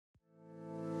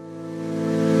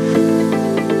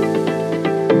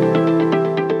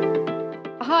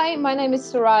my name is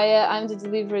Soraya. I'm the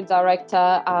delivery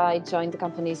director. I joined the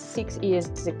company 6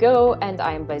 years ago and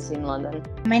I am based in London.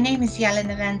 My name is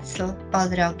Jelena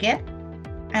Wenzel-Olroge.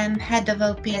 I'm head of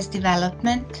OPS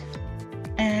development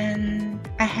and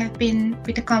I have been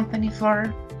with the company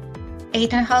for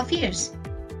 8.5 years.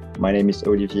 My name is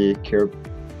Olivier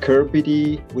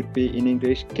Kerbidi would be in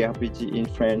English, Kerbidi in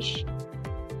French.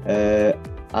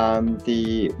 I'm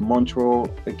the Montreal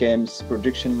Games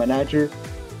production manager.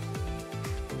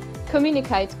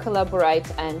 Communicate, collaborate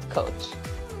and coach.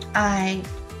 I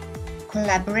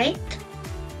collaborate,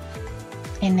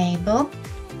 enable,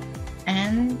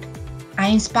 and I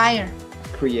inspire.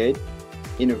 Create,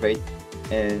 innovate,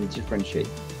 and differentiate.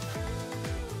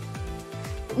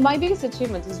 My biggest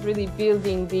achievement is really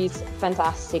building this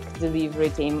fantastic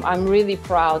delivery team. I'm really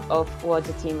proud of what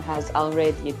the team has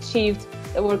already achieved.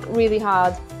 They work really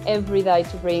hard every day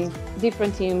to bring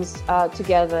different teams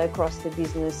together across the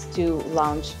business to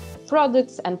launch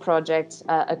products and projects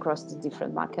across the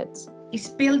different markets. It's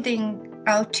building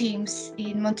our teams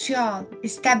in Montreal,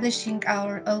 establishing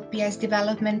our OPS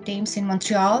development teams in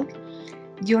Montreal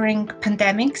during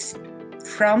pandemics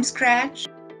from scratch.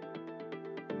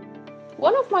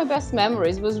 One of my best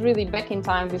memories was really back in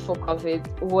time before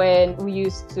COVID, when we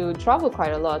used to travel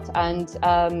quite a lot. And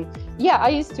I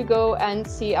used to go and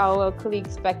see our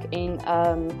colleagues back in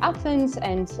Athens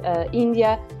and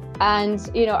India. And,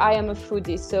 I am a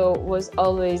foodie, so it was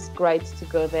always great to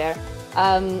go there.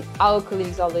 Our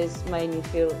colleagues always made me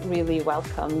feel really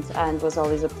welcomed and was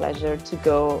always a pleasure to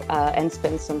go and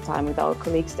spend some time with our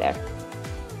colleagues there.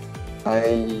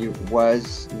 I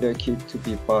was lucky to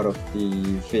be part of the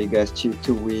Vegas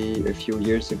G2E a few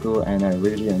years ago, and I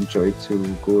really enjoyed to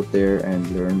go there and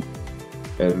learn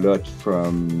a lot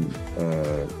from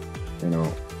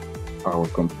our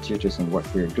competitors and what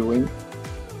we're doing.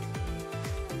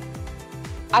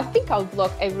 I think I'll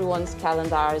block everyone's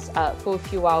calendars for a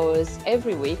few hours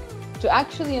every week to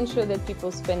actually ensure that people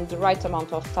spend the right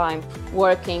amount of time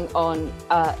working on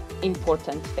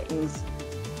important things.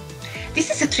 This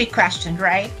is a trick question,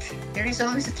 right? There is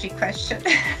always a trick question.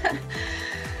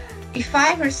 If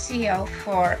I were CEO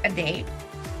for a day,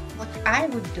 what I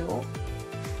would do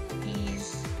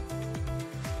is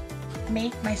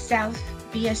make myself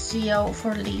be a CEO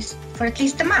for at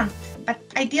least a month, but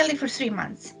ideally for 3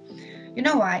 months. You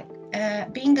know why?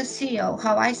 Being a CEO,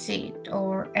 how I see it,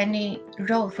 or any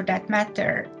role for that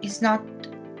matter, is not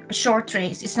a short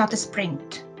race, it's not a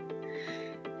sprint.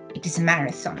 It is a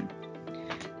marathon.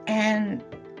 And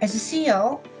as a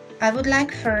CEO, I would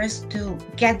like first to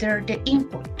gather the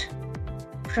input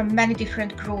from many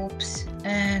different groups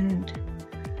and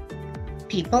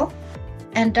people,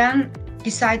 and then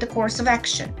decide the course of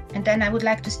action. And then I would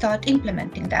like to start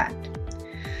implementing that.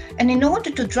 And in order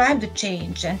to drive the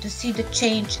change and to see the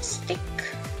change stick,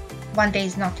 one day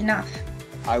is not enough.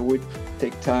 I would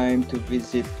take time to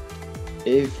visit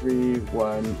every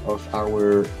one of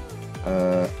our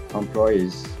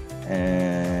employees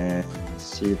and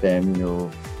see them,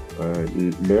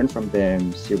 learn from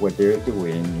them, see what they're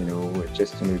doing,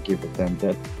 just give them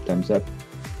that thumbs up.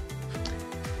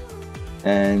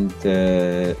 And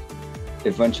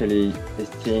eventually I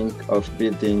think of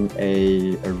building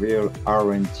a real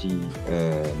R&D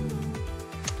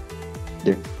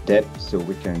depth, so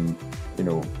we can,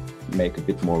 make a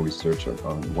bit more research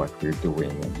on what we're doing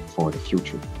and for the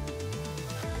future.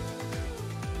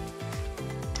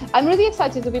 I'm really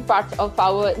excited to be part of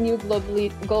our new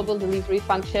global delivery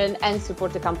function and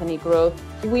support the company growth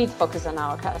with focus on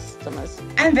our customers.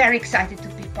 I'm very excited to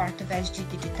be part of SG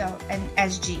Digital and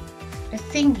SG. The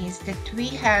thing is that we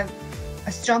have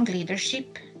a strong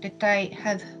leadership that I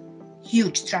have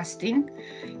huge trust in.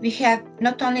 We have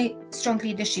not only strong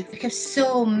leadership, we have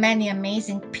so many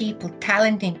amazing people,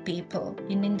 talented people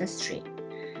in industry.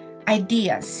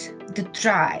 Ideas, the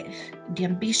drive, the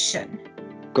ambition.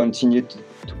 Continue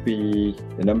to be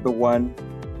the number one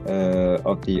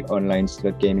of the online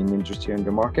slot gaming industry in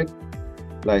the market.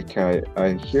 Like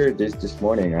I hear this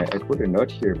morning, I put a note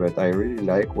here, but I really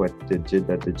like what they did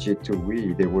at the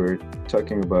G2E. They were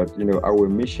talking about, our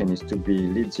mission is to be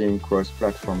leading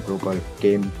cross-platform global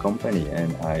game company,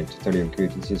 and I totally agree.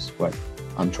 This is what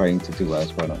I'm trying to do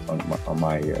as well on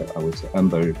my I would say,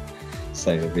 humble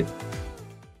side of it.